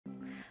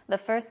The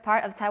first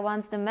part of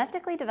Taiwan's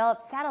domestically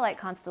developed satellite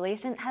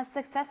constellation has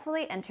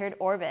successfully entered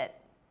orbit.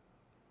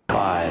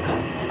 5,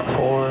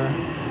 4,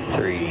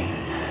 3,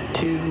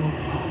 2,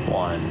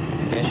 1.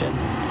 Ignition.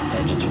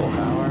 Engines full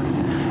power.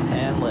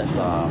 And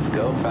liftoff.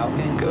 Go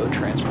Falcon, go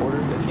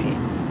Transporter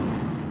 15.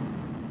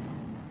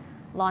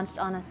 Launched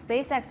on a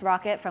SpaceX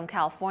rocket from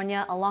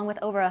California, along with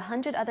over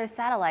 100 other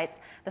satellites,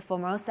 the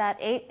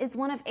Formosat-8 is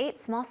one of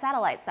 8 small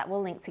satellites that will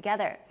link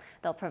together.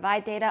 They'll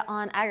provide data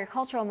on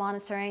agricultural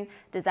monitoring,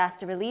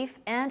 disaster relief,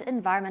 and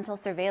environmental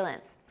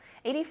surveillance.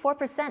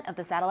 84% of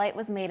the satellite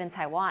was made in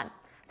Taiwan.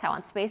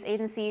 Taiwan Space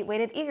Agency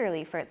waited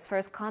eagerly for its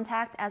first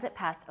contact as it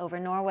passed over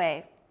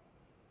Norway.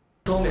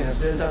 通联的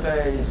时间大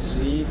概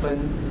11分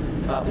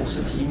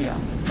50几秒，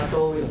它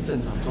都有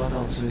正常抓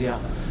到资料。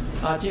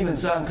基本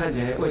上看起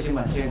来卫星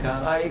蛮健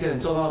康。一个很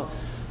重要，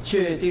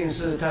确定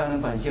是太阳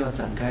能板已经要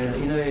展开了，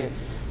因为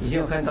已经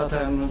有看到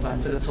太阳能板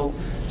这个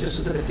就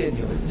是这个电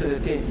流，这个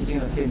电已经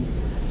有电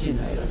进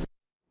来了。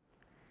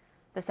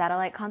The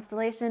satellite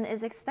constellation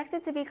is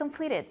expected to be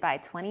completed by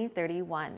 2031.